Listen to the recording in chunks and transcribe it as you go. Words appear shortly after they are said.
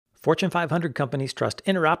Fortune 500 companies trust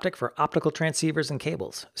Interoptic for optical transceivers and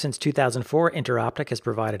cables. Since 2004, Interoptic has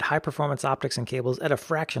provided high-performance optics and cables at a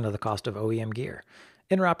fraction of the cost of OEM gear.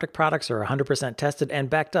 Interoptic products are 100% tested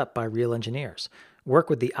and backed up by real engineers. Work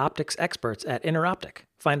with the optics experts at Interoptic.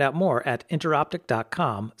 Find out more at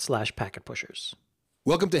interoptic.com/packetpushers.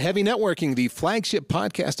 Welcome to Heavy Networking, the flagship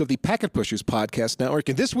podcast of the Packet Pushers Podcast Network.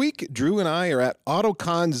 And this week, Drew and I are at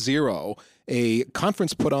AutoCon Zero, a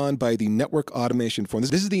conference put on by the Network Automation Forum.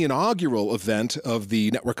 This is the inaugural event of the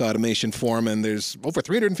Network Automation Forum, and there's over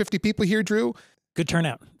 350 people here, Drew. Good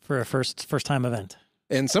turnout for a first-time event.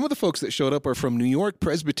 And some of the folks that showed up are from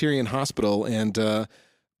NewYork-Presbyterian Hospital, and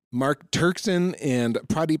Mark Turkson and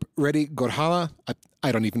Pradeep Reddy Gorhala.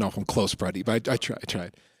 I don't even know if I'm close, Pradeep. I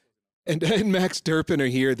tried. And Max Turpin are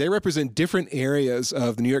here. They represent different areas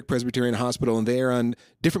of the New York Presbyterian Hospital, and they are on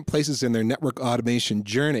different places in their network automation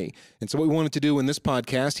journey. And so what we wanted to do in this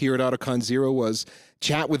podcast here at AutoCon Zero was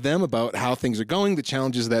chat with them about how things are going, the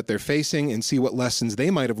challenges that they're facing, and see what lessons they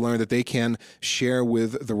might have learned that they can share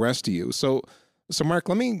with the rest of you. So Mark,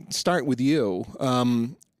 let me start with you.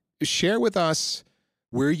 Share with us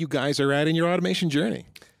where you guys are at in your automation journey.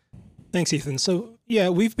 Thanks, Ethan. So, yeah,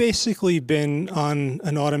 we've basically been on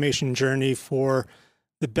an automation journey for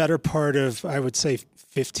the better part of, I would say,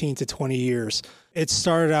 15 to 20 years. It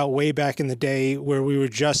started out way back in the day where we were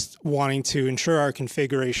just wanting to ensure our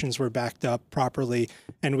configurations were backed up properly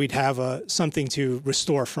and we'd have something to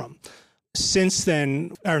restore from. Since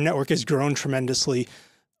then, our network has grown tremendously.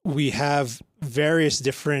 We have various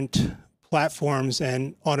different platforms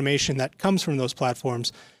and automation that comes from those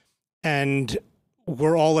platforms, and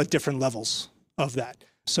we're all at different levels of that.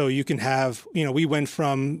 So you can have, we went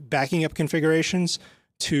from backing up configurations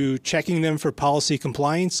to checking them for policy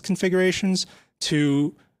compliance configurations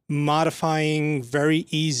to modifying very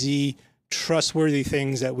easy, trustworthy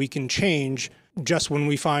things that we can change just when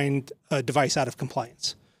we find a device out of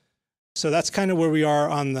compliance. So that's kind of where we are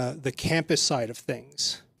on the campus side of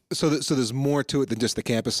things. So there's more to it than just the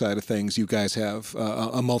campus side of things. You guys have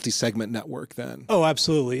a multi-segment network then. Oh,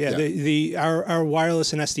 absolutely. Yeah. Our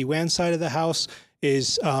wireless and SD-WAN side of the house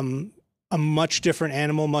is a much different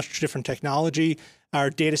animal, much different technology. Our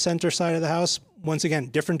data center side of the house, once again,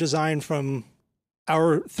 different design from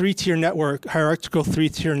our three-tier network, hierarchical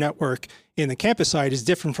three-tier network in the campus side is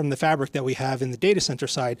different from the fabric that we have in the data center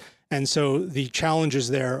side. And so the challenges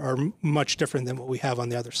there are much different than what we have on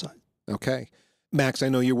the other side. Okay. Max, I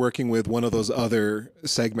know you're working with one of those other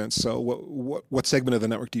segments. So what segment of the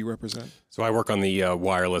network do you represent? So I work on the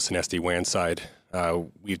wireless and SD-WAN side.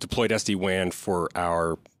 We've deployed SD-WAN for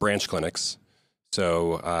our branch clinics.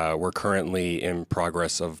 So we're currently in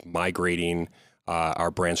progress of migrating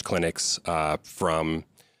our branch clinics from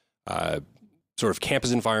sort of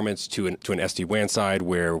campus environments to an SD-WAN side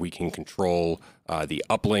where we can control the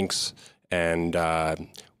uplinks. And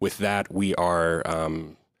with that, we are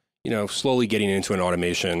slowly getting into an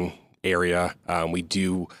automation area. We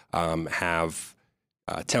do have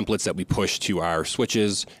templates that we push to our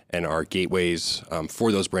switches and our gateways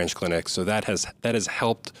for those branch clinics. So that has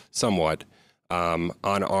helped somewhat. On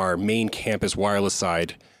our main campus wireless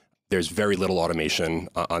side, there's very little automation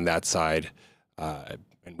on that side.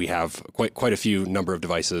 And we have quite a few number of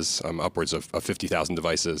devices, upwards of 50,000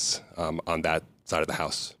 devices on that side of the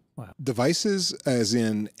house. Wow. Devices as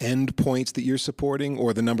in endpoints that you're supporting,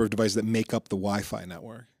 or the number of devices that make up the Wi-Fi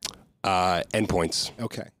network? Endpoints.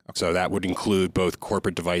 Okay. So that would include both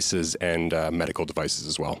corporate devices and medical devices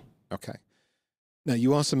as well. Okay. Now,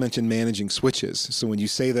 you also mentioned managing switches. So when you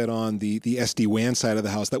say that on the SD-WAN side of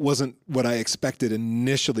the house, that wasn't what I expected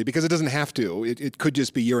initially, because it doesn't have to. It could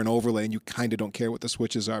just be you're an overlay and you kind of don't care what the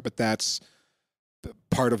switches are, but that's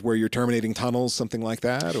part of where you're terminating tunnels, something like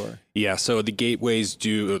that, or? Yeah, so the gateways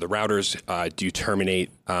the routers do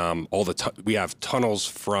terminate we have tunnels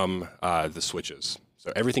from the switches.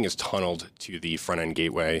 So everything is tunneled to the front-end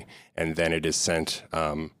gateway, and then it is sent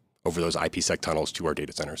over those IPsec tunnels to our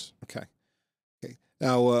data centers. Okay.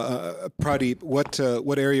 Now, Pradeep,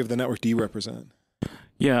 what area of the network do you represent?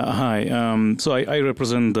 Yeah, hi. So I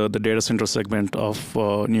represent the data center segment of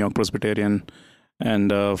New York Presbyterian,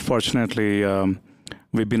 and fortunately,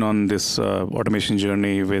 we've been on this automation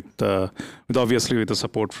journey with obviously with the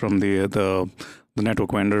support from the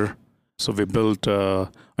network vendor. So we built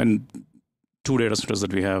and 2 data centers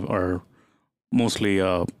that we have are mostly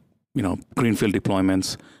greenfield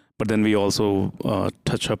deployments, but then we also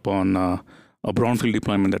touch up on a brownfield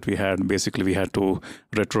deployment that we had. Basically, we had to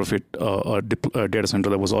retrofit a data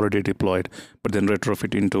center that was already deployed, but then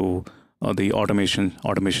retrofit into the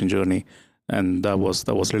automation journey, and that was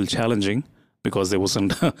a little challenging because there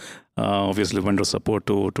wasn't obviously vendor support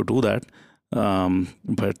to do that.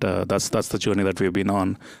 But that's the journey that we've been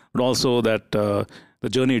on. But also that the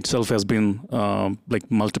journey itself has been like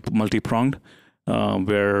multi-pronged,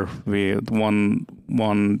 where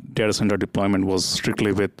one data center deployment was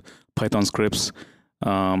strictly with Python scripts.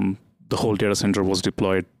 The whole data center was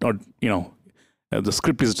deployed, or the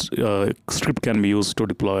script can be used to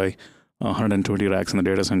deploy 120 racks in the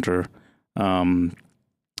data center.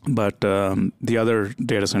 But the other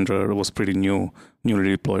data center was pretty newly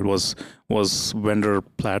deployed. Was vendor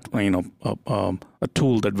a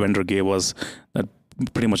tool that vendor gave us that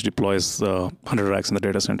pretty much deploys 100 racks in the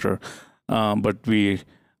data center. But we're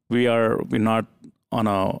not on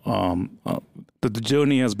the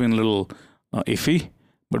journey has been a little iffy,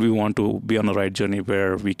 but we want to be on the right journey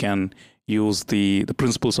where we can use the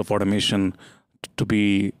principles of automation to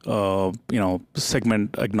be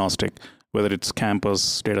segment agnostic, whether it's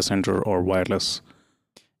campus, data center, or wireless.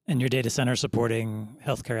 And your data center supporting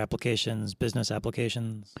healthcare applications, business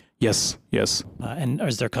applications? Yes. And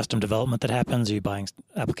is there custom development that happens? Are you buying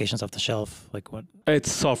applications off the shelf? Like what?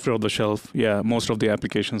 It's software off the shelf. Yeah, most of the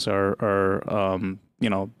applications are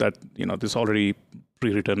this already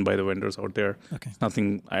pre-written by the vendors out there. Okay.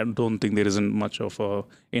 Nothing. I don't think there isn't much of a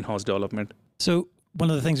in-house development. So one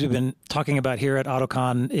of the things we've been talking about here at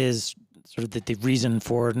AutoCon is sort of the reason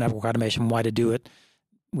for network automation, why to do it.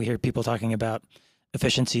 We hear people talking about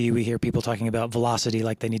efficiency. We hear people talking about velocity,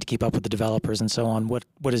 like they need to keep up with the developers and so on.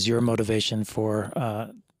 What is your motivation for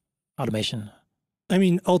automation? I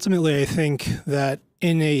mean, ultimately, I think that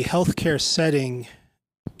in a healthcare setting,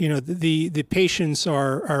 the patients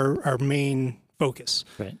are our main focus.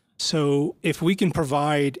 Right. So if we can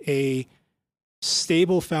provide a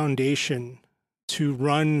stable foundation to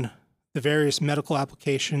run the various medical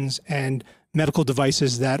applications and medical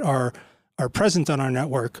devices that are present on our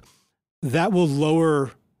network, that will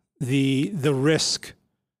lower the risk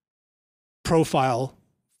profile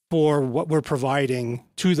for what we're providing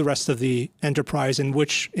to the rest of the enterprise, and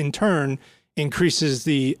which in turn increases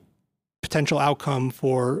the potential outcome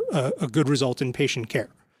for a good result in patient care.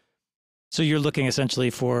 So you're looking essentially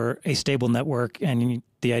for a stable network, and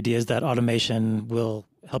the idea is that automation will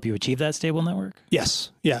help you achieve that stable network?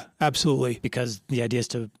 Yes. Yeah, absolutely. Because the idea is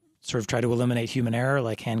to sort of try to eliminate human error,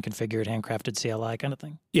 like hand-configured, hand-crafted CLI kind of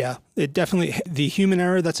thing? Yeah, it definitely, the human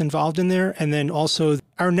error that's involved in there, and then also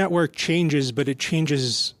our network changes, but it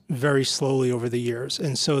changes very slowly over the years.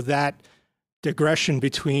 And so that digression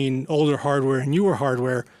between older hardware and newer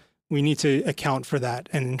hardware, we need to account for that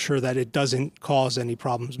and ensure that it doesn't cause any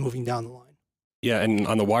problems moving down the line. Yeah, and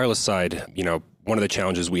on the wireless side, one of the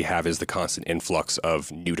challenges we have is the constant influx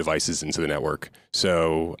of new devices into the network.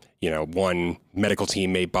 So, one medical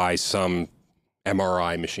team may buy some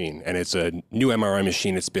MRI machine, and it's a new MRI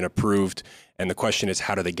machine, it's been approved, and the question is,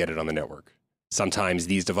 how do they get it on the network? Sometimes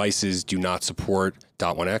these devices do not support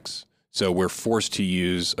 .1x, so we're forced to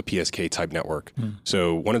use a PSK type network.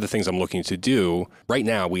 So one of the things I'm looking to do, right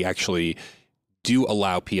now we actually do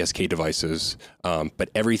allow PSK devices, but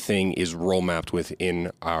everything is role mapped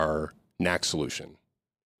within our NAC solution.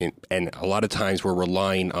 And a lot of times we're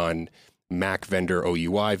relying on Mac vendor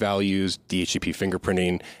OUI values, DHCP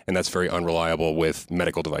fingerprinting, and that's very unreliable with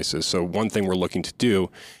medical devices. So one thing we're looking to do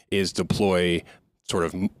is deploy sort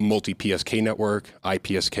of multi-PSK network,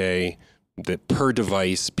 IPSK, the per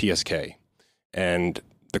device PSK. And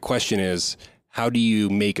the question is, how do you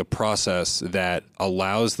make a process that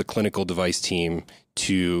allows the clinical device team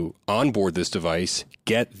to onboard this device,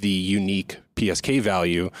 get the unique PSK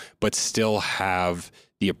value, but still have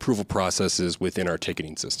the approval processes within our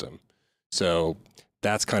ticketing system? So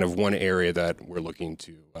that's kind of one area that we're looking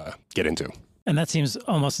to get into. And that seems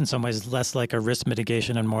almost in some ways less like a risk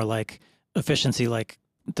mitigation and more like efficiency. Like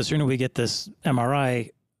the sooner we get this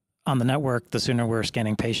MRI on the network, the sooner we're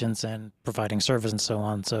scanning patients and providing service and so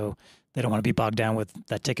on. So they don't want to be bogged down with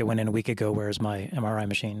that ticket went in a week ago, where's my MRI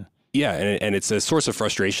machine? Yeah, and it's a source of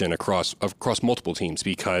frustration across multiple teams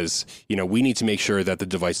because, we need to make sure that the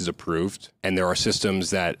device is approved, and there are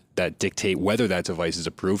systems that dictate whether that device is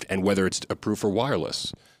approved and whether it's approved for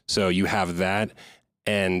wireless. So you have that,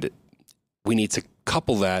 and we need to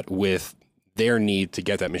couple that with their need to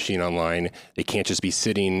get that machine online. They can't just be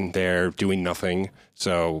sitting there doing nothing.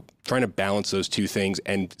 So trying to balance those two things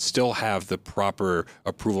and still have the proper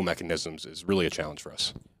approval mechanisms is really a challenge for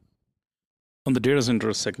us. On the data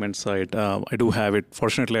center segment side, I do have it.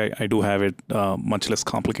 Fortunately, I do have it much less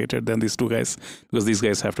complicated than these two guys, because these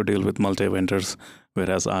guys have to deal with multi-vendors,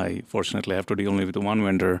 whereas I fortunately have to deal only with one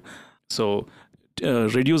vendor. So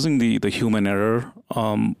reducing the human error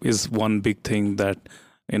is one big thing that,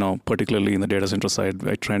 particularly in the data center side,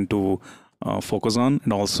 I try to focus on,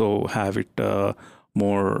 and also have it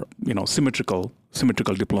more symmetrical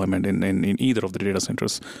deployment in either of the data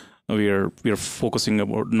centers. We are focusing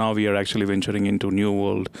about now. We are actually venturing into new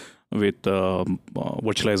world with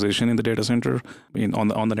virtualization in the data center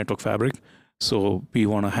on the network fabric. So we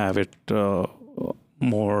want to have it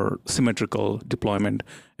more symmetrical deployment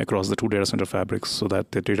across the two data center fabrics, so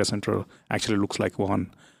that the data center actually looks like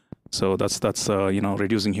one. So that's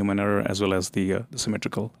reducing human error as well as the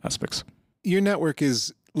symmetrical aspects. Your network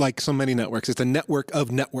is like so many networks. It's a network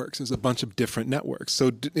of networks. It's a bunch of different networks.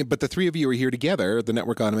 So, but the three of you are here together at the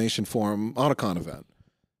Network Automation Forum Auticon event.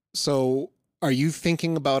 So are you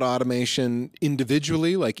thinking about automation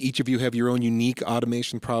individually, like each of you have your own unique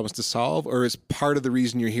automation problems to solve? Or is part of the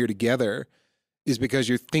reason you're here together is because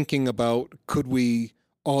you're thinking about, could we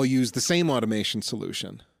all use the same automation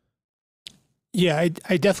solution? Yeah,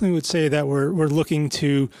 I definitely would say that we're looking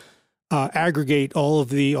to aggregate all of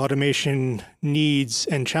the automation needs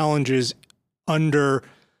and challenges under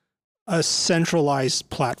a centralized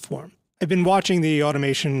platform. I've been watching the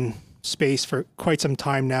automation space for quite some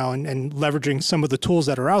time now and leveraging some of the tools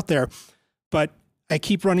that are out there, but I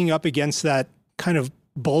keep running up against that kind of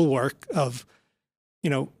bulwark of,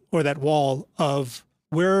 or that wall of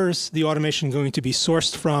where's the automation going to be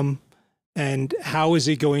sourced from and how is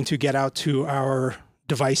it going to get out to our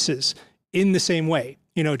devices in the same way.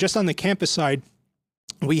 Just on the campus side,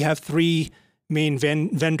 we have three main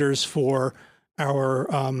vendors for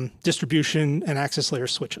our distribution and access layer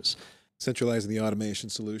switches. Centralizing the automation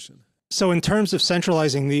solution. So in terms of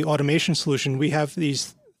centralizing the automation solution, we have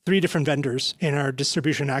these three different vendors in our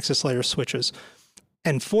distribution access layer switches.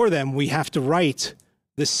 And for them, we have to write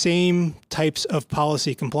the same types of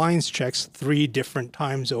policy compliance checks 3 different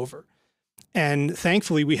times over. And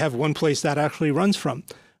thankfully, we have one place that actually runs from.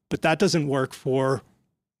 But that doesn't work for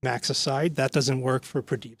Max's side. That doesn't work for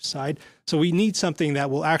Pradeep's side. So we need something that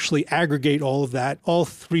will actually aggregate all of that, all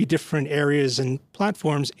 3 different areas and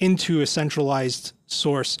platforms into a centralized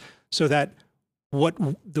source so that what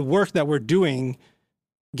the work that we're doing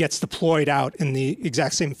gets deployed out in the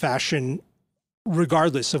exact same fashion,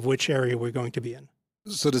 regardless of which area we're going to be in.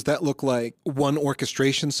 So does that look like one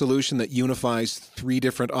orchestration solution that unifies 3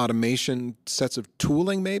 different automation sets of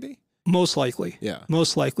tooling, maybe? Most likely. Yeah.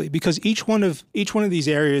 Most likely. Because each one of these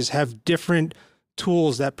areas have different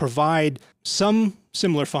tools that provide some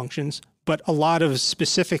similar functions, but a lot of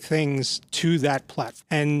specific things to that platform.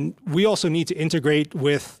 And we also need to integrate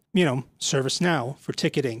with, ServiceNow for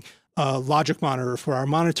ticketing, Logic Monitor for our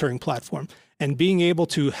monitoring platform. And being able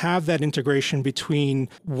to have that integration between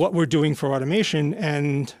what we're doing for automation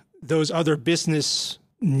and those other business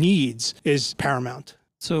needs is paramount.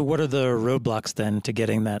 So what are the roadblocks then to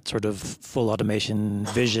getting that sort of full automation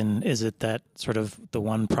vision? Is it that sort of the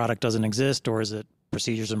one product doesn't exist, or is it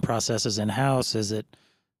procedures and processes in-house? Is it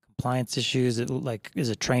compliance issues? Is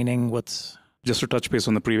it training? Just to touch base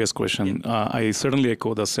on the previous question, I certainly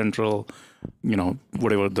echo the central,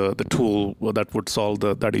 whatever the tool that would solve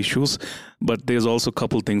that issues. But there's also a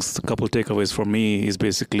couple takeaways for me is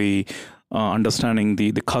basically understanding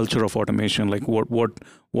the culture of automation, like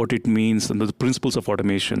what it means and the principles of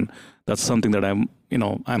automation. That's something that I'm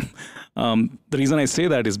the reason I say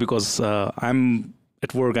that is because I'm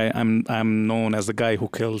at work. I'm known as the guy who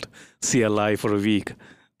killed CLI for a week.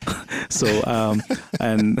 So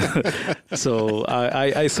so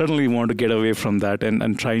I certainly want to get away from that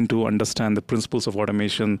and trying to understand the principles of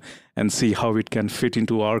automation and see how it can fit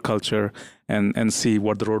into our culture and see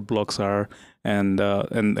what the roadblocks are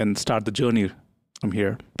and start the journey from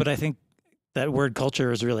here. But I think that word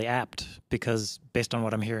culture is really apt because based on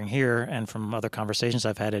what I'm hearing here and from other conversations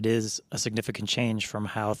I've had, it is a significant change from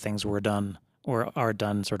how things were done or are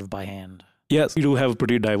done sort of by hand. Yes, we do have a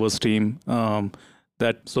pretty diverse team.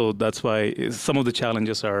 So that's why some of the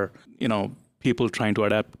challenges are, people trying to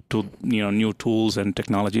adapt to, new tools and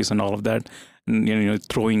technologies and all of that. And,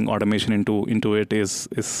 throwing automation into it is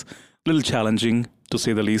a little challenging, to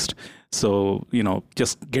say the least. So,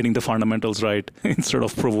 just getting the fundamentals right instead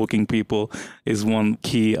of provoking people is one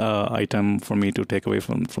key item for me to take away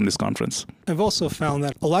from this conference. I've also found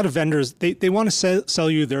that a lot of vendors, they want to sell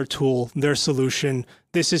you their tool, their solution.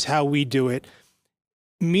 This is how we do it.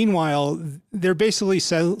 Meanwhile, they're basically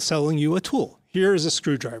selling you a tool. Here is a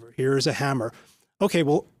screwdriver. Here is a hammer. Okay,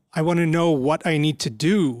 well, I want to know what I need to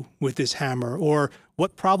do with this hammer, or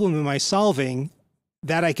what problem am I solving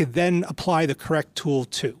that I could then apply the correct tool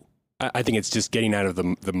to. I think it's just getting out of the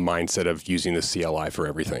mindset of using the CLI for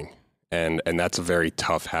everything. And that's a very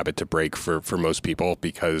tough habit to break for most people,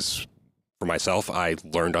 because for myself, I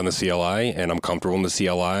learned on the CLI and I'm comfortable in the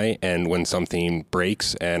CLI. And when something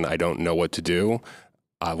breaks and I don't know what to do,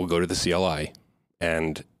 I will go to the CLI.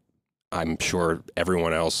 And I'm sure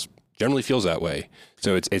everyone else generally feels that way.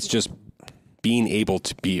 So it's just being able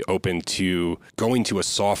to be open to going to a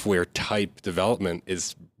software type development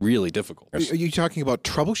is really difficult. Are you talking about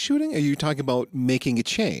troubleshooting? Or are you talking about making a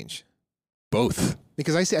change? Both.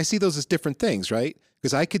 Because I see those as different things, right?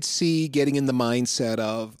 Because I could see getting in the mindset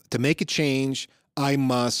of, to make a change, I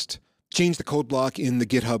must change the code block in the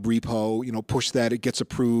GitHub repo, push that, it gets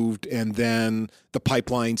approved, and then the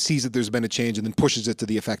pipeline sees that there's been a change and then pushes it to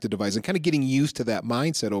the affected device, and kind of getting used to that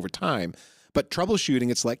mindset over time. But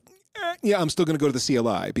troubleshooting, it's like, yeah, I'm still going to go to the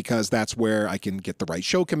CLI because that's where I can get the right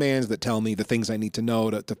show commands that tell me the things I need to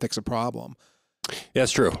know to fix a problem. Yeah,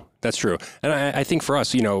 that's true. That's true. And I think for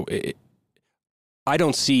us, I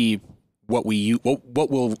don't see what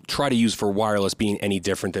we'll try to use for wireless being any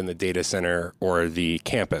different than the data center or the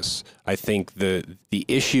campus. I think the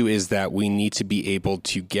issue is that we need to be able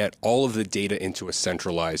to get all of the data into a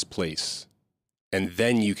centralized place, and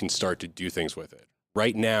then you can start to do things with it.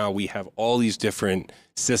 Right now, we have all these different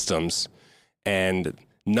systems, and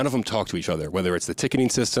none of them talk to each other, whether it's the ticketing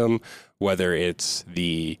system, whether it's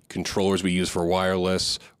the controllers we use for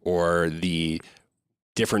wireless, or the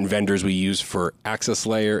different vendors we use for access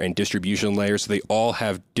layer and distribution layers. So they all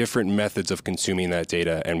have different methods of consuming that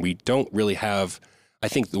data, and we don't really have, I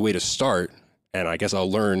think, the way to start, and I guess I'll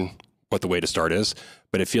learn what the way to start is,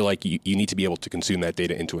 but I feel like you need to be able to consume that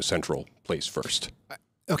data into a central place first.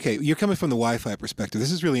 Okay, you're coming from the Wi-Fi perspective.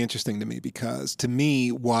 This is really interesting to me because, to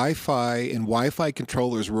me, Wi-Fi and Wi-Fi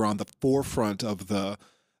controllers were on the forefront of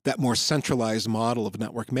that more centralized model of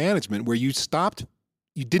network management, where you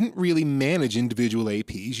didn't really manage individual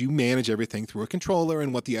APs. You manage everything through a controller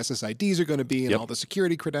and what the SSIDs are going to be and all the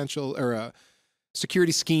security credential or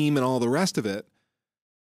security scheme and all the rest of it.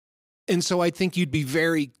 And so I think you'd be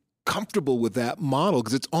very comfortable with that model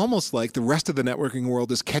because it's almost like the rest of the networking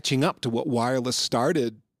world is catching up to what wireless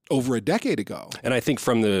started over a decade ago. And I think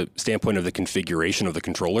from the standpoint of the configuration of the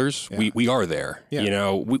controllers, we are there.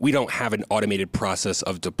 Yeah. We don't have an automated process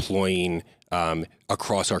of deploying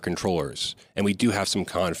across our controllers. And we do have some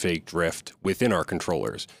config drift within our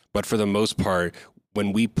controllers. But for the most part,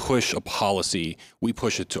 when we push a policy, we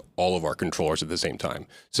push it to all of our controllers at the same time.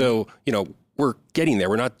 So, we're getting there.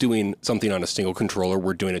 We're not doing something on a single controller.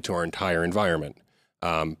 We're doing it to our entire environment.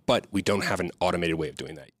 But we don't have an automated way of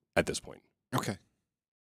doing that at this point. Okay.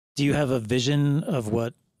 Do you have a vision of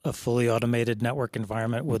what a fully automated network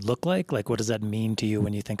environment would look like? Like, what does that mean to you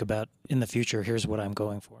when you think about in the future, here's what I'm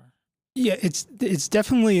going for? Yeah, it's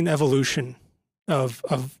definitely an evolution of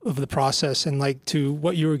the process. And like to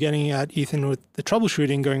what you were getting at, Ethan, with the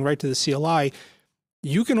troubleshooting going right to the CLI,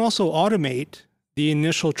 you can also automate the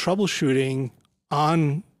initial troubleshooting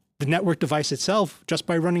on the network device itself just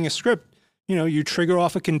by running a script. You trigger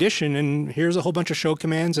off a condition and here's a whole bunch of show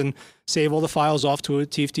commands and save all the files off to a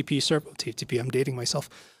TFTP server. TFTP, I'm dating myself.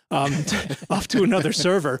 Off to another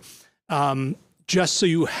server. Just so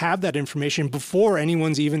you have that information before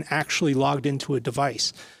anyone's even actually logged into a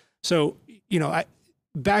device. So,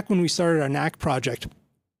 back when we started our NAC project,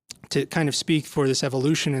 to kind of speak for this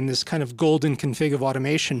evolution and this kind of golden config of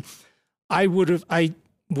automation, I would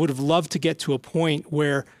have loved to get to a point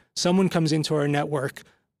where someone comes into our network,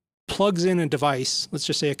 plugs in a device, let's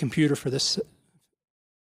just say a computer for this,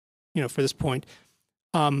 for this point,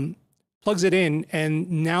 plugs it in, and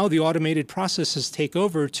now the automated processes take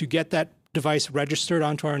over to get that device registered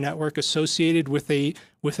onto our network, associated with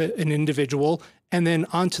an individual, and then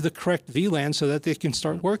onto the correct VLAN so that they can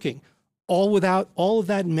start working. All without all of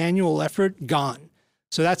that manual effort gone.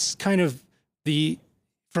 So that's kind of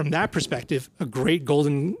from that perspective, a great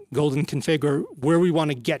golden config, or where we want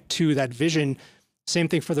to get to that vision. Same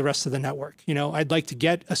thing for the rest of the network. I'd like to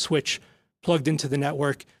get a switch plugged into the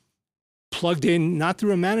network, plugged in not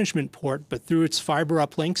through a management port, but through its fiber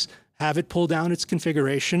uplinks, have it pull down its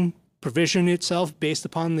configuration, provision itself based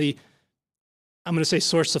upon I'm going to say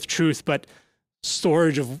source of truth, but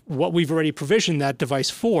storage of what we've already provisioned that device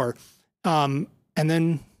for. And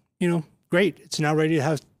then, great, it's now ready to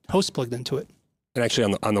have hosts plugged into it. And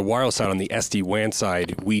actually on the wireless side, on the SD-WAN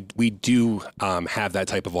side, we do have that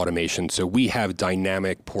type of automation. So we have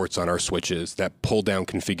dynamic ports on our switches that pull down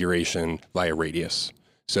configuration via radius.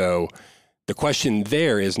 So the question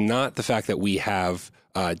there is not the fact that we have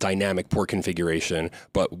dynamic port configuration,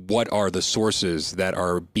 but what are the sources that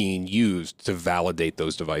are being used to validate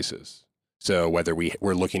those devices? So whether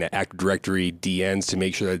we're looking at Active Directory DNs to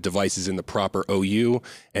make sure that the device is in the proper OU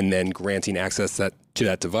and then granting access to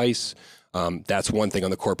that device, that's one thing on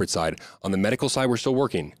the corporate side. On the medical side, we're still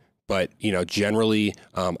working. But generally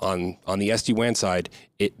on the SD-WAN side,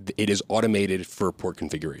 it is automated for port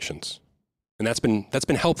configurations. And that's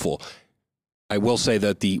been helpful. I will say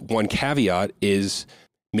that the one caveat is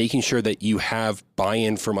making sure that you have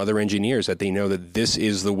buy-in from other engineers, that they know that this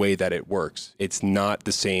is the way that it works. It's not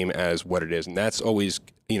the same as what it is. And that's always,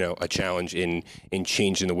 a challenge in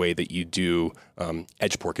changing the way that you do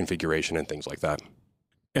edge port configuration and things like that.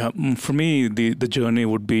 Yeah, for me, the journey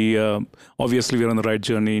would be, obviously we're on the right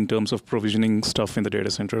journey in terms of provisioning stuff in the data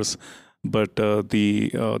centers. But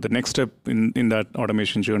the next step in that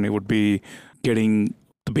automation journey would be getting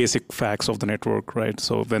the basic facts of the network, right?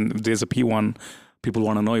 So when there's a P1, people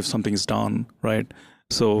want to know if something is down, right?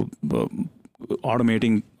 So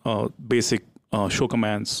automating basic show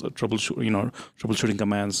commands, troubleshooting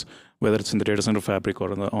commands, whether it's in the data center fabric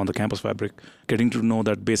or on the campus fabric, getting to know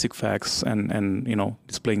that basic facts and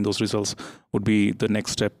displaying those results would be the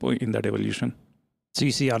next step in that evolution. So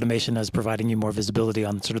you see automation as providing you more visibility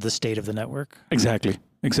on sort of the state of the network? Exactly.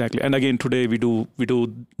 And again, today we do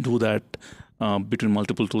that between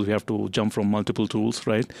multiple tools. We have to jump from multiple tools,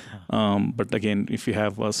 right? But again, if you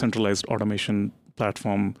have a centralized automation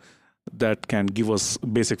platform that can give us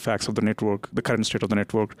basic facts of the network, the current state of the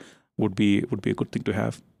network would be a good thing to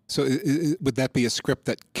have. So would that be a script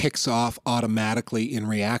that kicks off automatically in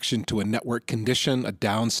reaction to a network condition, a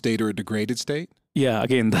down state or a degraded state? Yeah,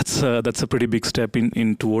 again, that's a pretty big step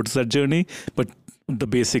in towards that journey. But the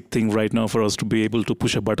basic thing right now for us to be able to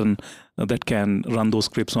push a button that can run those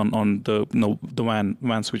scripts on the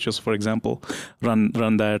WAN switches, for example, run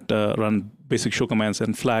basic show commands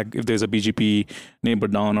and flag if there's a BGP neighbor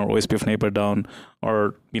down or OSPF neighbor down,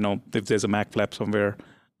 or if there's a MAC flap somewhere.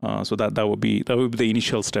 So that would be the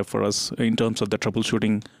initial step for us in terms of the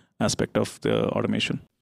troubleshooting aspect of the automation.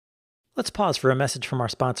 Let's pause for a message from our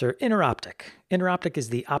sponsor, Interoptic. Interoptic is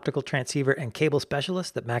the optical transceiver and cable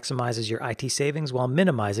specialist that maximizes your IT savings while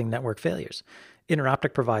minimizing network failures.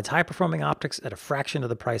 Interoptic provides high-performing optics at a fraction of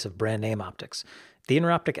the price of brand-name optics. The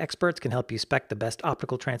Interoptic experts can help you spec the best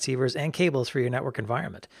optical transceivers and cables for your network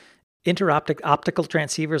environment. Interoptic optical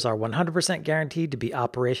transceivers are 100% guaranteed to be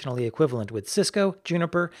operationally equivalent with Cisco,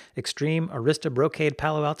 Juniper, Extreme, Arista, Brocade,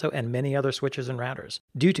 Palo Alto, and many other switches and routers.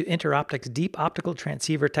 Due to Interoptic's deep optical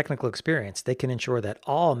transceiver technical experience, they can ensure that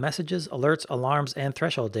all messages, alerts, alarms, and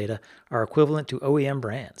threshold data are equivalent to OEM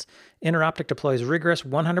brands. Interoptic deploys rigorous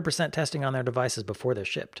 100% testing on their devices before they're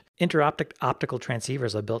shipped. Interoptic optical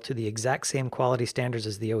transceivers are built to the exact same quality standards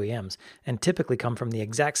as the OEMs and typically come from the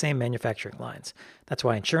exact same manufacturing lines. That's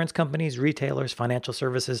why insurance companies, retailers, financial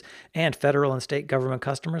services, and federal and state government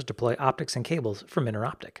customers deploy optics and cables from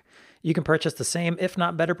Interoptic. You can purchase the same, if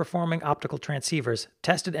not better performing optical transceivers,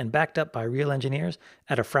 tested and backed up by real engineers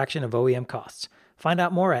at a fraction of OEM costs. Find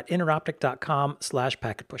out more at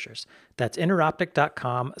interoptic.com/packetpushers. That's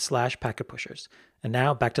interoptic.com/packetpushers. And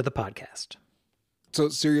now back to the podcast. So,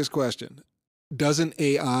 serious question. Doesn't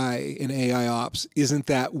AI and AI ops, isn't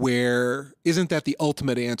that the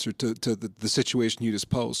ultimate answer to the situation you just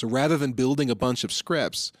posed? So rather than building a bunch of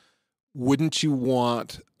scripts, wouldn't you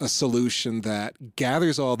want a solution that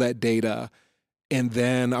gathers all that data and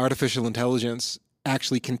then artificial intelligence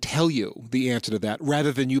actually can tell you the answer to that,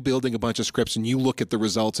 rather than you building a bunch of scripts and you look at the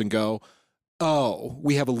results and go, oh,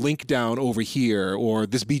 we have a link down over here, or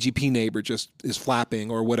this BGP neighbor just is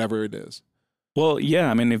flapping, or whatever it is? Well,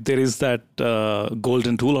 yeah, I mean, if there is that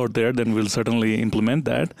golden tool out there, then we'll certainly implement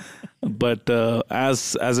that. But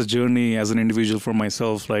as a journey, as an individual for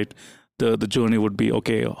myself, right, the journey would be,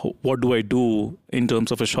 okay, what do I do in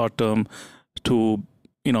terms of a short term to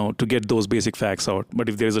get those basic facts out? But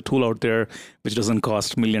if there's a tool out there which doesn't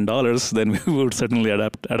cost $1 million, then we would certainly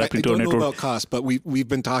adapt into a network. I don't know about cost, but we've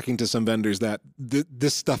been talking to some vendors that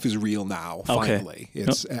this stuff is real now. Finally,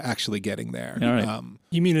 it's actually getting there. All right.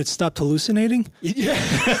 You mean it stopped hallucinating? Yeah,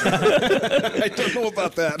 I don't know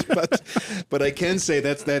about that, but I can say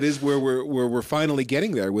that is where we're finally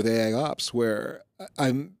getting there with AI ops, where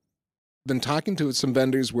I'm been talking to some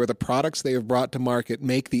vendors where the products they have brought to market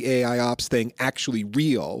make the AI ops thing actually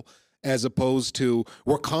real, as opposed to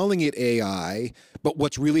we're calling it AI, but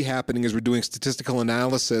what's really happening is we're doing statistical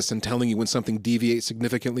analysis and telling you when something deviates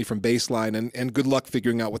significantly from baseline, and good luck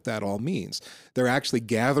figuring out what that all means. They're actually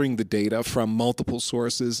gathering the data from multiple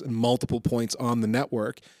sources and multiple points on the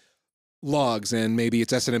network, logs, and maybe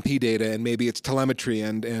it's SNMP data, and maybe it's telemetry,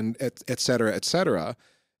 and et cetera,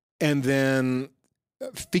 and then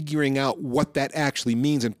figuring out what that actually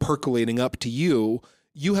means and percolating up to you.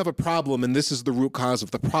 You have a problem, and this is the root cause of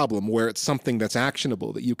the problem, where it's something that's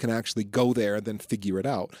actionable, that you can actually go there and then figure it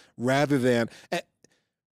out, rather than,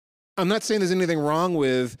 I'm not saying there's anything wrong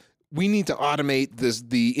with, we need to automate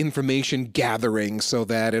the information gathering so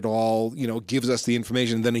that it all, gives us the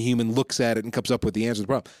information, and then a human looks at it and comes up with the answer to the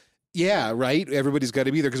problem. Yeah, right. Everybody's got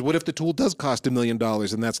to be there, because what if the tool does cost $1 million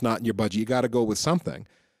and that's not in your budget? You got to go with something.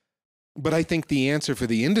 But I think the answer for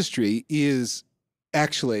the industry is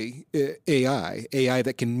actually AI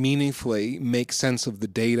that can meaningfully make sense of the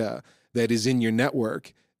data that is in your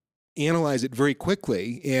network, analyze it very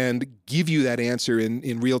quickly, and give you that answer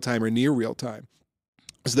in real time or near real time,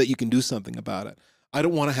 so that you can do something about it. I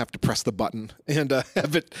don't want to have to press the button and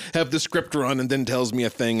have the script run and then tells me a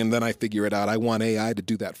thing and then I figure it out. I want AI to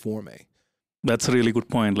do that for me. That's a really good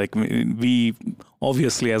point. Like we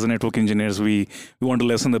obviously, as a network engineers, we want to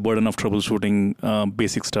lessen the burden of troubleshooting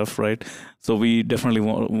basic stuff, right? So we definitely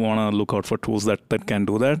want to look out for tools that can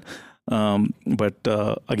do that. But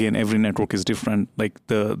again, every network is different. Like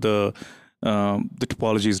the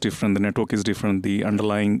topology is different, the network is different, the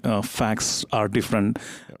underlying facts are different.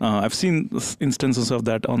 I've seen instances of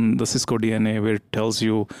that on the Cisco DNA, where it tells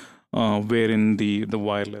you where in the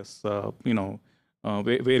wireless,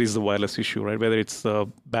 where is the wireless issue, right? Whether it's a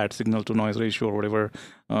bad signal to noise ratio or whatever,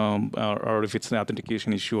 or if it's an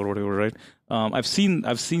authentication issue or whatever, right? I've seen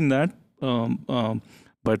that,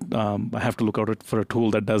 but I have to look out for a tool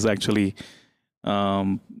that does actually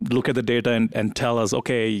look at the data and tell us,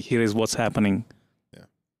 okay, here is what's happening. Yeah.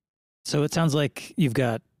 So it sounds like you've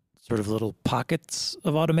got sort of little pockets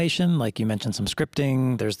of automation. Like you mentioned some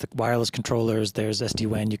scripting, there's the wireless controllers, there's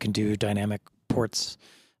SD-WAN, you can do dynamic ports.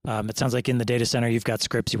 It sounds like in the data center, you've got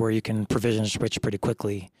scripts where you can provision switch pretty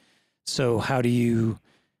quickly. So how do you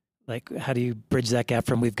bridge that gap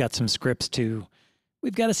from we've got some scripts to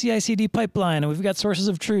we've got a CI/CD pipeline and we've got sources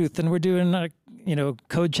of truth and we're doing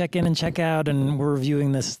code check in and check out and we're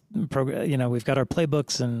reviewing this program. We've got our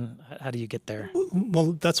playbooks, and how do you get there?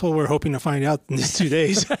 Well, that's what we're hoping to find out in these 2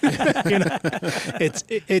 days.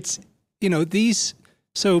 These.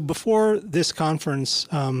 So before this conference,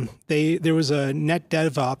 there was a Net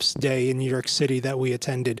DevOps Day in New York City that we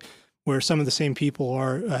attended, where some of the same people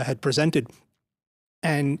had presented,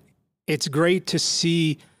 and it's great to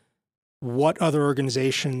see what other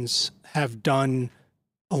organizations have done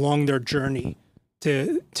along their journey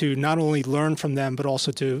to not only learn from them, but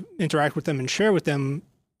also to interact with them and share with them.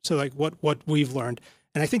 So like what we've learned.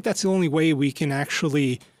 And I think that's the only way we can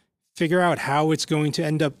actually figure out how it's going to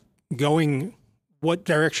end up going, what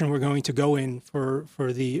direction we're going to go in for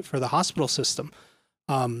the hospital system.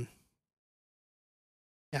 I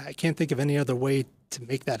can't think of any other way to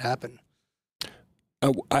make that happen.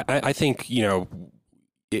 I think,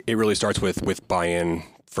 it really starts with buy-in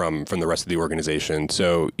from the rest of the organization.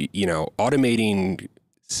 So, automating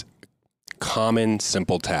common,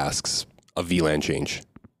 simple tasks of VLAN change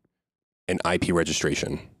and IP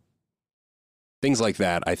registration, things like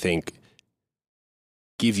that, I think,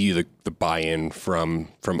 give you the buy-in from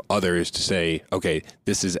others to say, okay,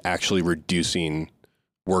 this is actually reducing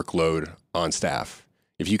workload on staff.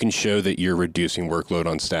 If you can show that you're reducing workload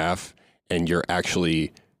on staff and you're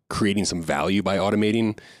actually creating some value by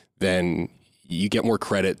automating, then you get more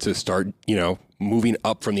credit to start, moving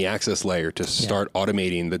up from the access layer to start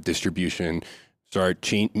automating the distribution, start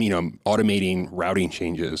automating routing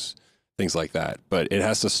changes, things like that. But it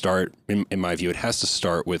has to start, in my view, it has to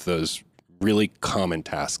start with those really common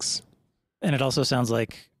tasks. And it also sounds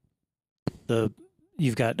like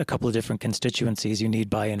you've got a couple of different constituencies you need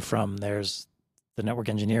buy-in from. There's the network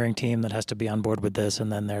engineering team that has to be on board with this,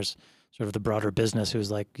 and then there's sort of the broader business who's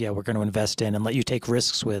like, yeah, we're going to invest in and let you take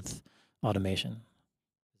risks with automation.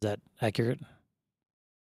 Is that accurate?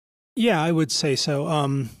 Yeah, I would say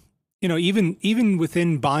so. Even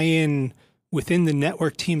within buy-in within the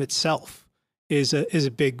network team itself is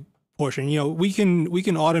a big portion. We can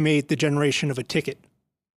automate the generation of a ticket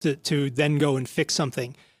to then go and fix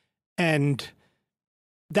something, and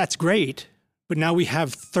that's great. But now we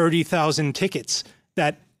have 30,000 tickets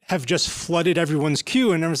that have just flooded everyone's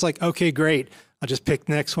queue, and everyone's like, okay, great. I'll just pick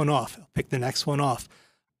the next one off. I'll pick the next one off.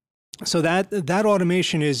 So that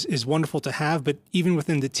automation is wonderful to have, but even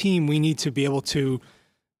within the team, we need to be able to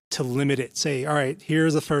limit it. Say, all right, here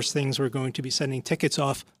are the first things we're going to be sending tickets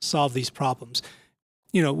off, solve these problems.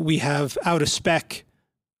 We have out of spec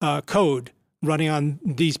code running on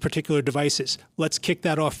these particular devices. Let's kick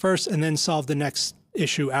that off first and then solve the next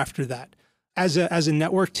issue after that. As a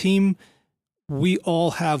network team, we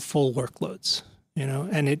all have full workloads,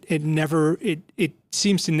 and it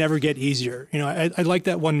seems to never get easier. I like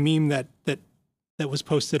that one meme that was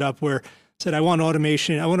posted up where it said, I want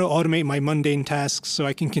automation. I want to automate my mundane tasks so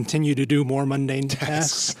I can continue to do more mundane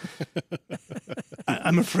tasks.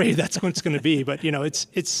 I'm afraid that's what it's going to be, but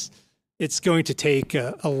it's going to take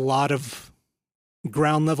a lot of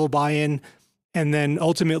ground level buy-in, and then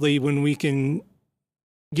ultimately when we can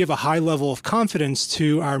give a high level of confidence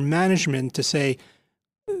to our management to say,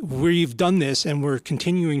 we've done this and we're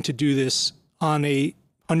continuing to do this on a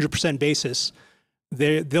 100% basis,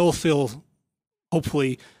 they'll feel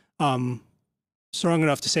hopefully strong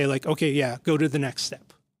enough to say like, okay, yeah, go to the next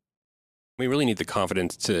step. We really need the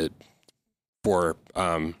confidence for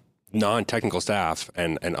non-technical staff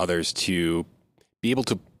and others to be able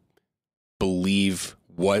to believe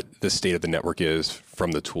what the state of the network is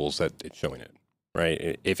from the tools that it's showing it,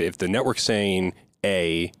 right? If the network's saying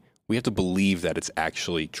A, we have to believe that it's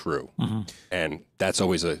actually true. Mm-hmm. And that's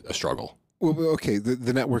always a struggle. Well, okay,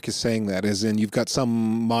 the network is saying that, as in you've got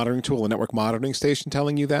some monitoring tool, a network monitoring station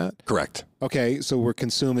telling you that? Correct. Okay, so we're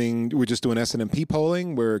just doing SNMP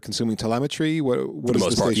polling, we're consuming telemetry. What For the is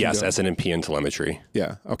most the part, station yes, doing? SNMP and telemetry.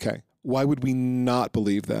 Yeah, okay. Why would we not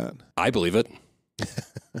believe that? I believe it.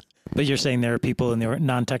 But you're saying there are people in the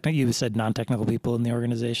non-technical, you said non-technical people in the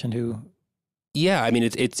organization who... Yeah, I mean,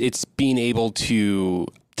 it's being able to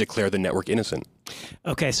declare the network innocent.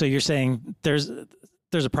 Okay, so you're saying there's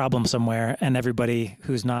a problem somewhere and everybody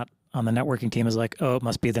who's not on the networking team is like, oh, it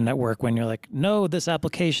must be the network, when you're like, no, this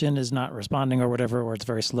application is not responding or whatever, or it's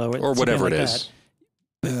very slow. Or whatever it is.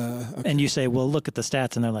 Okay. And you say, well, look at the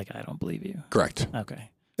stats, and they're like, I don't believe you. Correct. Okay.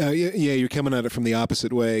 Yeah, you're coming at it from the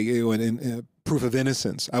opposite way, in proof of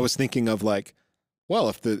innocence. I was thinking of like, well,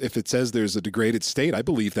 if it says there's a degraded state, I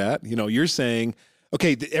believe that. You're saying,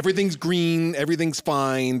 okay, everything's green, everything's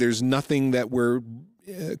fine, there's nothing that we're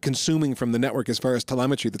consuming from the network as far as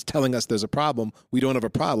telemetry that's telling us there's a problem. We don't have a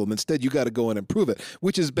problem. Instead, you got to go in and prove it,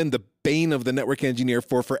 which has been the bane of the network engineer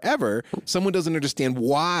for forever. Someone doesn't understand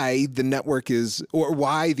why the network is, or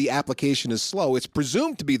why the application is slow. It's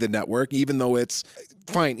presumed to be the network, even though it's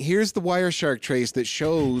fine. Here's the Wireshark trace that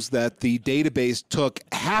shows that the database took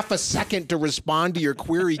half a second to respond to your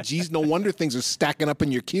query. Geez, no wonder things are stacking up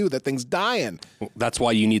in your queue. That thing's dying. That's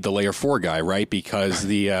why you need the layer 4 guy, right? Because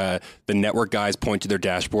the network guys point to their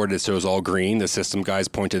dashboard, it shows all green. The system guys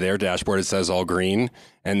point to their dashboard, it says all green.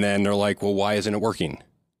 And then they're like, well, why isn't it working?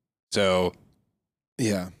 So,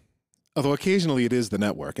 yeah. Although occasionally it is the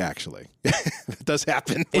network, actually. It does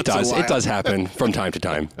happen. It does happen from time to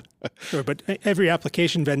time. Sure, but every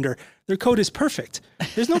application vendor, their code is perfect.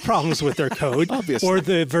 There's no problems with their code, Obviously. or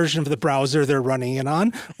the version of the browser they're running it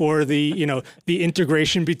on, or the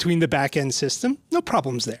integration between the back-end system. No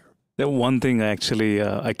problems there. The one thing actually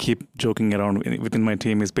I keep joking around within my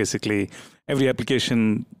team is basically every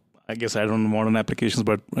application. I guess I don't know modern applications,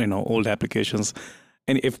 but old applications.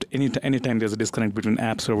 And if anytime there's a disconnect between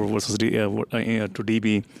app server versus to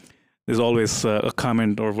DB, there's always a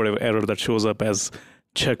comment or whatever error that shows up as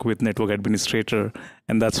check with network administrator,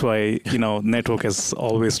 and that's why network has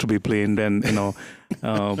always to be blamed and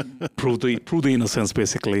prove the innocence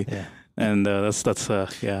basically. Yeah. And that's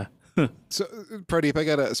yeah. So, Pradeep, I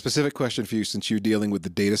got a specific question for you since you're dealing with the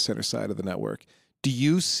data center side of the network. Do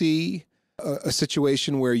you see a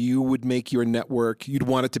situation where you would make your network, you'd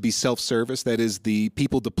want it to be self-service? That is, the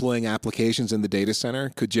people deploying applications in the data center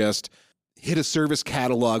could just hit a service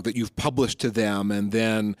catalog that you've published to them, and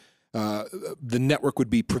then the network would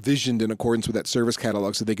be provisioned in accordance with that service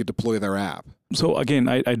catalog so they could deploy their app. So again,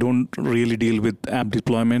 I don't really deal with app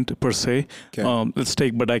deployment per se.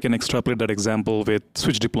 Okay. But I can extrapolate that example with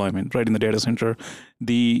switch deployment, right, in the data center.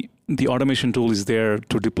 The automation tool is there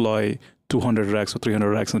to deploy 200 racks or 300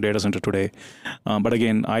 racks in the data center today. But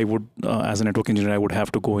again, I would, as a network engineer, I would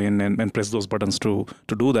have to go in and press those buttons to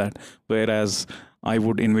do that. Whereas I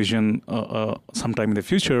would envision sometime in the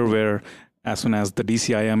future where as soon as the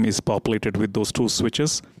DCIM is populated with those two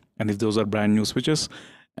switches, and if those are brand new switches,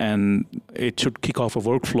 and it should kick off a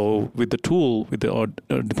workflow with the tool, with the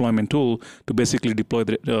deployment tool, to basically deploy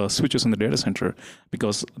the switches in the data center,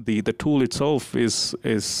 because the tool itself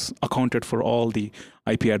is accounted for all the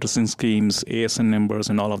IP addressing schemes, ASN numbers,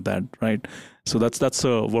 and all of that, right? So that's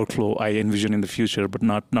a workflow I envision in the future, but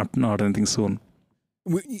not anything soon.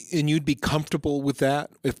 And you'd be comfortable with that?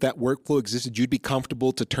 If that workflow existed, you'd be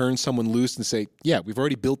comfortable to turn someone loose and say, yeah, we've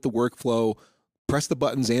already built the workflow, press the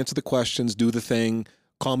buttons, answer the questions, do the thing,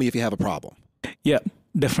 call me if you have a problem. Yeah,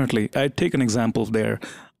 definitely. I take an example there.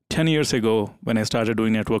 10 years ago, when I started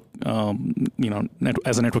doing network,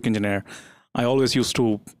 as a network engineer, I always used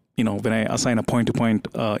to, when I assign a point-to-point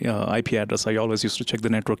IP address, I always used to check the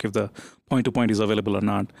network if the point-to-point is available or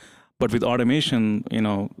not. But with automation,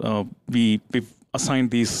 we've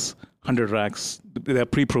assigned these 100 racks. They're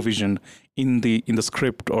pre-provisioned in the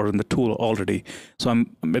script or in the tool already. So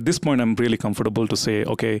at this point, I'm really comfortable to say,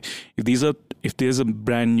 okay, if there's a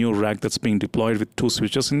brand new rack that's being deployed with two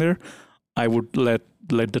switches in there, I would let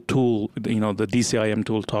the tool, the DCIM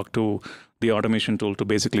tool, talk to the automation tool to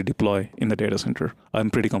basically deploy in the data center. I'm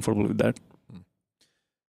pretty comfortable with that.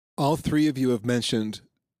 All three of you have mentioned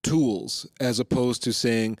tools as opposed to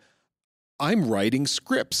saying, I'm writing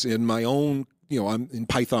scripts in my own, I'm in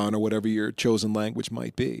Python or whatever your chosen language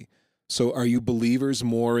might be. So are you believers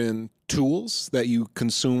more in tools that you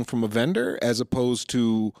consume from a vendor as opposed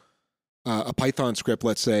to a Python script,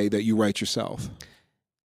 let's say, that you write yourself?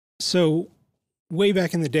 So way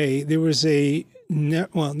back in the day, there was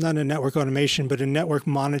not a network automation, but a network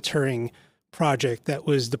monitoring project that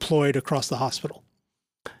was deployed across the hospital.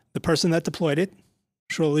 The person that deployed it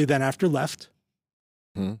shortly then after left.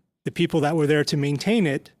 The people that were there to maintain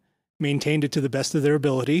it maintained it to the best of their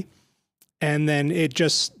ability, and then it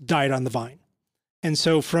just died on the vine. And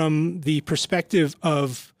so from the perspective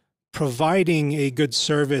of providing a good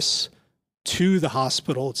service to the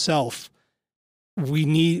hospital itself,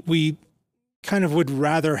 we kind of would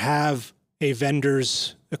rather have a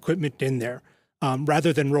vendor's equipment in there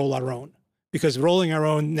rather than roll our own. Because rolling our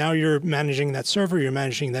own, now you're managing that server, you're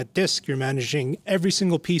managing that disk, you're managing every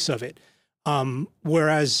single piece of it.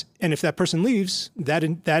 Whereas, and if that person leaves,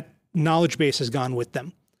 that knowledge base has gone with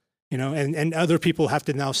them, and other people have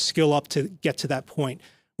to now skill up to get to that point.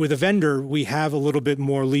 With a vendor, we have a little bit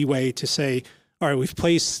more leeway to say, all right, we've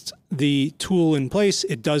placed the tool in place.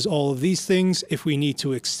 It does all of these things. If we need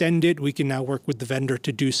to extend it, we can now work with the vendor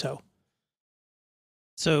to do so.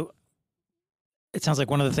 So it sounds like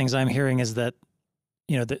one of the things I'm hearing is that,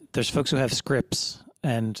 there's folks who have scripts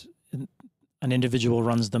and an individual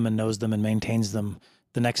runs them and knows them and maintains them.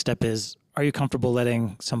 The next step is, are you comfortable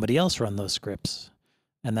letting somebody else run those scripts?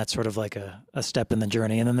 And that's sort of like a step in the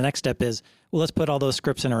journey. And then the next step is, well, let's put all those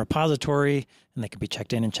scripts in a repository and they can be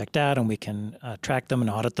checked in and checked out and we can track them and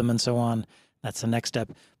audit them and so on. That's the next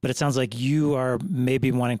step. But it sounds like you are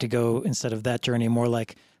maybe wanting to go, instead of that journey, more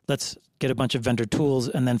like, let's get a bunch of vendor tools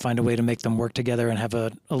and then find a way to make them work together and have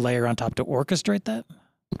a layer on top to orchestrate that?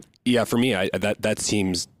 Yeah, for me, that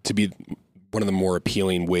seems to be one of the more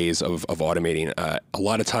appealing ways of automating. A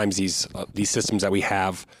lot of times these systems that we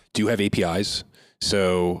have do have APIs.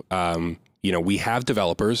 So, we have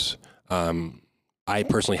developers. I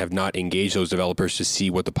personally have not engaged those developers to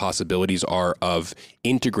see what the possibilities are of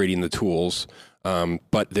integrating the tools.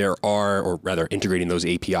 But there are, or rather integrating those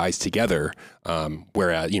APIs together,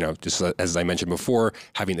 whereas, just as I mentioned before,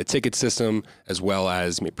 having the ticket system as well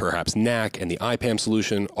as perhaps NAC and the IPAM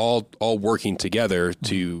solution, all working together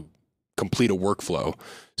to complete a workflow.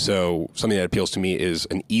 So something that appeals to me is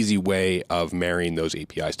an easy way of marrying those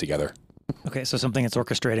APIs together. Okay, so something that's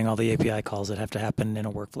orchestrating all the API calls that have to happen in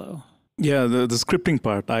a workflow. Yeah, the scripting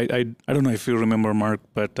part. I don't know if you remember, Mark,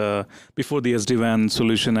 but before the SD-WAN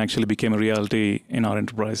solution actually became a reality in our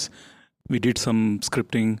enterprise, we did some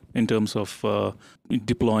scripting in terms of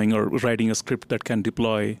deploying or writing a script that can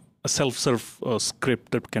deploy, a self-serve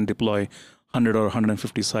script that can deploy 100 or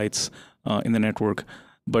 150 sites in the network.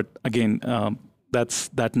 But again,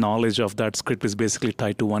 that knowledge of that script is basically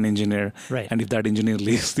tied to one engineer. Right. And if that engineer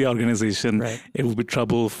leaves the organization, right, it will be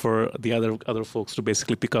trouble for the other folks to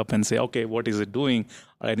basically pick up and say, okay, what is it doing?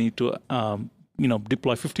 I need to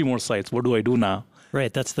deploy 50 more sites. What do I do now?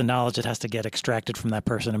 Right. That's the knowledge that has to get extracted from that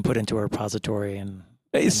person and put into a repository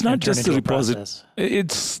It's not just a repository.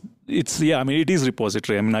 It is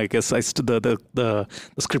repository. I guess the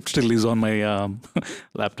script still is on my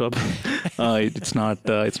laptop. It's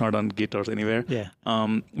not on Git or anywhere. Yeah.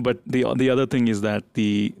 But the other thing is that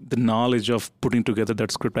the knowledge of putting together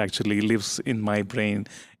that script actually lives in my brain.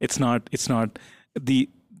 It's not the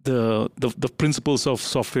principles of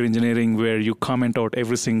software engineering where you comment out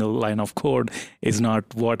every single line of code is not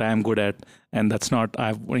what I'm good at. And that's not,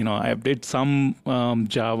 I did some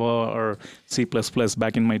Java or C++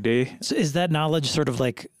 back in my day. So is that knowledge sort of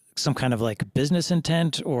like some kind of like business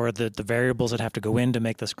intent, or the variables that have to go in to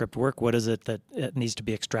make the script work? What is it that it needs to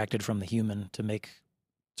be extracted from the human to make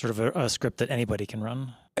sort of a script that anybody can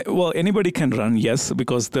run? Well, anybody can run, yes,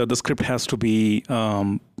 because the script has to be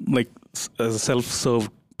like a self-serve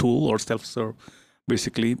tool or self-serve,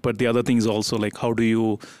 basically. But the other thing is also like, how do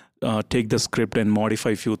you take the script and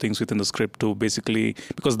modify a few things within the script to basically,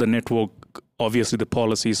 because the network, obviously the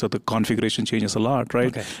policies or the configuration changes a lot,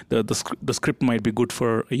 right? Okay. The script might be good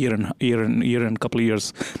for a year and a couple of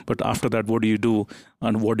years, but after that, what do you do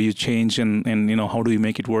and what do you change and how do you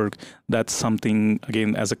make it work? That's something,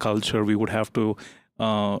 again, as a culture, we would have to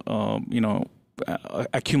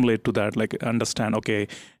accumulate to that, like understand, okay,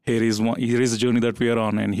 here is a journey that we are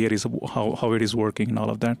on, and here is how it is working and all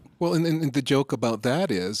of that. Well, and the joke about that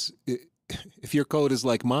is, if your code is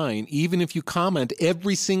like mine, even if you comment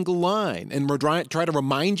every single line and try to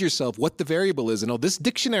remind yourself what the variable is, and this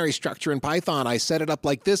dictionary structure in Python, I set it up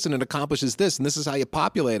like this and it accomplishes this, and this is how you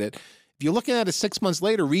populate it. If you're looking at it 6 months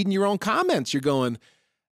later, reading your own comments, you're going,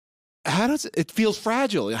 how does it feels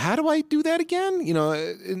fragile? How do I do that again? You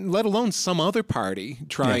know, let alone some other party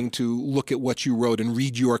trying to look at what you wrote and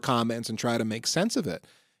read your comments and try to make sense of it.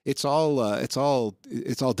 It's all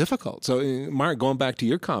difficult. So, Mark, going back to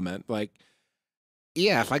your comment, like,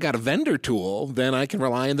 yeah, if I got a vendor tool, then I can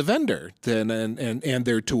rely on the vendor and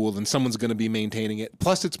their tool, and someone's going to be maintaining it.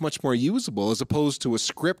 Plus, it's much more usable as opposed to a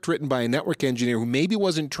script written by a network engineer who maybe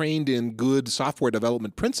wasn't trained in good software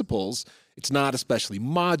development principles. It's not especially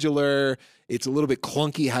modular. It's a little bit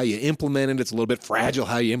clunky how you implement it. It's a little bit fragile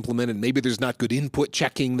how you implement it. Maybe there's not good input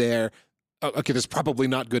checking there. Okay, there's probably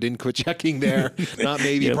not good input checking there. Not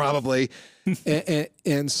maybe, probably,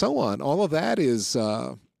 and so on. All of that is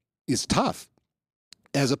tough,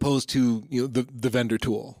 as opposed to the vendor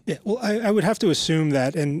tool. Yeah, well, I would have to assume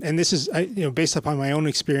that, and this is based upon my own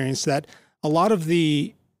experience, that a lot of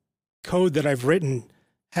the code that I've written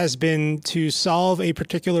has been to solve a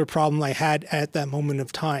particular problem I had at that moment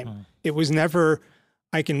of time. It was never,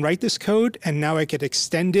 I can write this code and now I could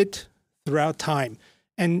extend it throughout time.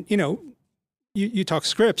 And you talk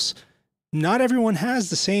scripts. Not everyone has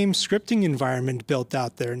the same scripting environment built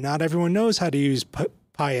out there. Not everyone knows how to use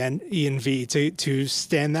PyEnv to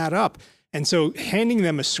stand that up. And so handing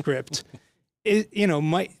them a script,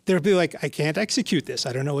 they'll be like, I can't execute this.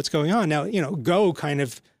 I don't know what's going on. Now, Go kind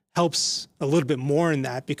of helps a little bit more in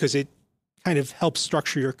that because it kind of helps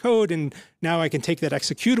structure your code. And now I can take that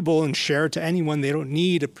executable and share it to anyone. They don't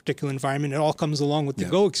need a particular environment. It all comes along with the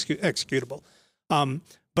Go executable.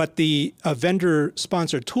 But the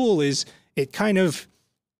vendor-sponsored tool is, it kind of,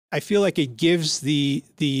 I feel like it gives the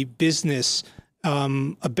business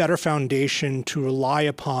a better foundation to rely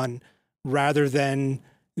upon rather than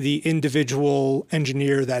the individual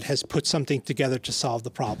engineer that has put something together to solve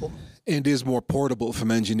the problem. And is more portable from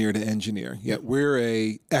engineer to engineer. Yet we're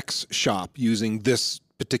a X shop using this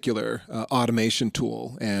particular automation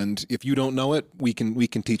tool, and if you don't know it, we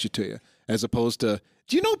can teach it to you. As opposed to,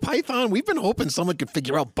 do you know Python? We've been hoping someone could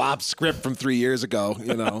figure out Bob's script from 3 years ago.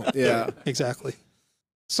 Yeah, exactly.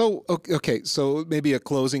 So okay, so maybe a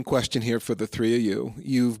closing question here for the three of you.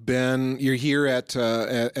 You're here at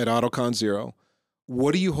AutoCon 0.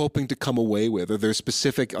 What are you hoping to come away with? Are there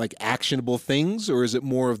specific actionable things, or is it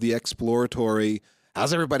more of the exploratory,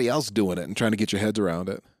 how's everybody else doing it, and trying to get your heads around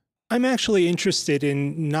it? I'm actually interested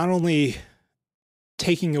in not only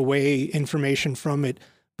taking away information from it,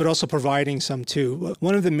 but also providing some too.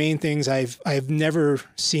 One of the main things I've never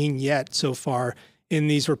seen yet so far in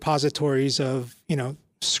these repositories of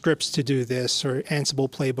scripts to do this or Ansible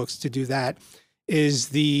playbooks to do that is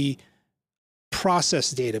the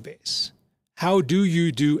process database. How do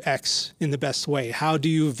you do X in the best way? How do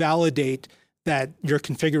you validate that your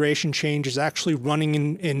configuration change is actually running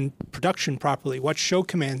in production properly? What show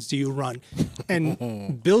commands do you run?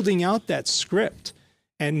 And building out that script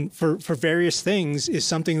and for various things is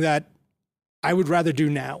something that I would rather do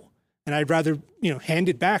now. And I'd rather hand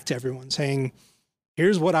it back to everyone saying,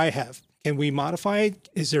 here's what I have. Can we modify it?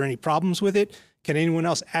 Is there any problems with it? Can anyone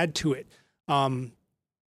else add to it?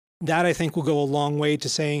 That I think will go a long way to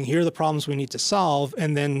saying, here are the problems we need to solve,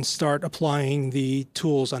 and then start applying the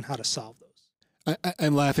tools on how to solve those.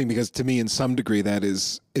 I'm laughing because to me, in some degree, that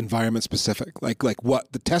is environment specific. Like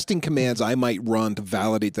what the testing commands I might run to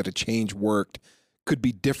validate that a change worked could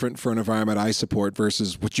be different for an environment I support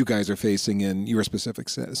versus what you guys are facing in your specific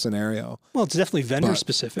scenario. Well, it's definitely vendor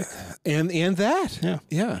specific. And that.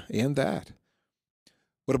 Yeah, and that.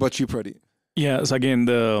 What about you, Pradeep? Yeah, so again,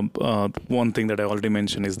 the one thing that I already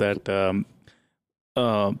mentioned is that there's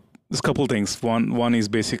a couple things. One is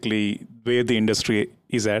basically where the industry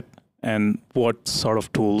is at and what sort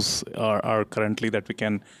of tools are currently that we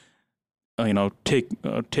can take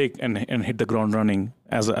and hit the ground running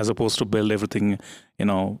as opposed to build everything,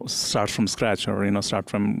 start from scratch or start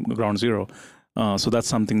from ground zero. So that's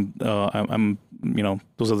something I'm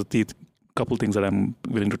those are the couple things that I'm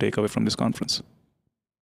willing to take away from this conference.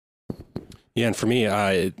 Yeah, and for me,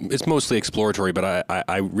 it's mostly exploratory, but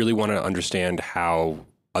I really want to understand how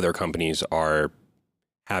other companies are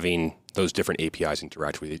having those different APIs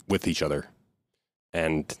interact with each other,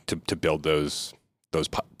 and to build those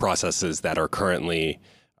processes that are currently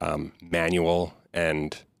manual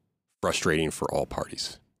and frustrating for all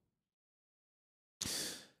parties.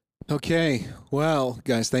 Okay, well,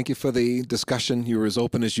 guys, thank you for the discussion. You were as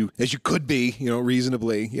open as you could be,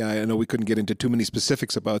 reasonably. Yeah, I know we couldn't get into too many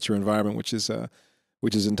specifics about your environment, which is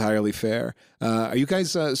entirely fair. Are you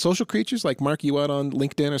guys social creatures? Like Mark, you out on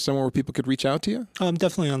LinkedIn or somewhere where people could reach out to you? I'm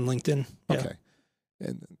definitely on LinkedIn. Yeah. Okay.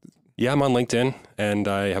 Yeah, I'm on LinkedIn, and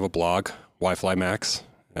I have a blog, YFlyMax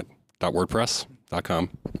 .wordpress.com.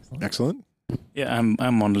 Excellent. Yeah, I'm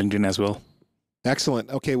on LinkedIn as well. Excellent.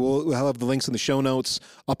 Okay, we'll have the links in the show notes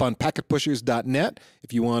up on packetpushers.net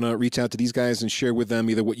if you want to reach out to these guys and share with them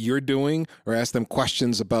either what you're doing or ask them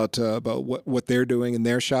questions about what they're doing in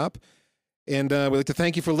their shop. And we'd like to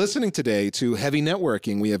thank you for listening today to Heavy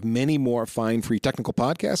Networking. We have many more fine free technical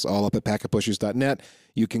podcasts all up at packetpushers.net.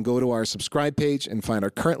 You can go to our subscribe page and find our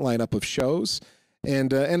current lineup of shows.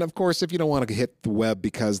 And of course, if you don't want to hit the web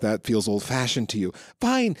because that feels old-fashioned to you,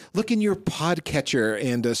 fine, look in your podcatcher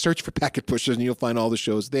and search for Packet Pushers, and you'll find all the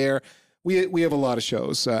shows there. We have a lot of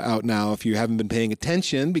shows out now. If you haven't been paying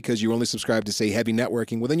attention because you only subscribed to, say, Heavy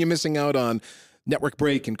Networking, well, then you're missing out on Network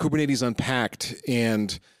Break and Kubernetes Unpacked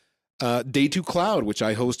and Day 2 Cloud, which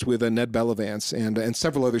I host with Ned Bellavance, and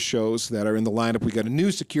several other shows that are in the lineup. We got a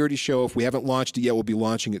new security show. If we haven't launched it yet, we'll be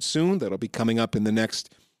launching it soon. That'll be coming up in the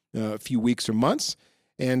next few weeks or months.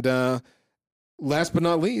 And last but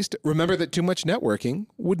not least, remember that too much networking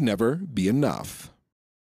would never be enough.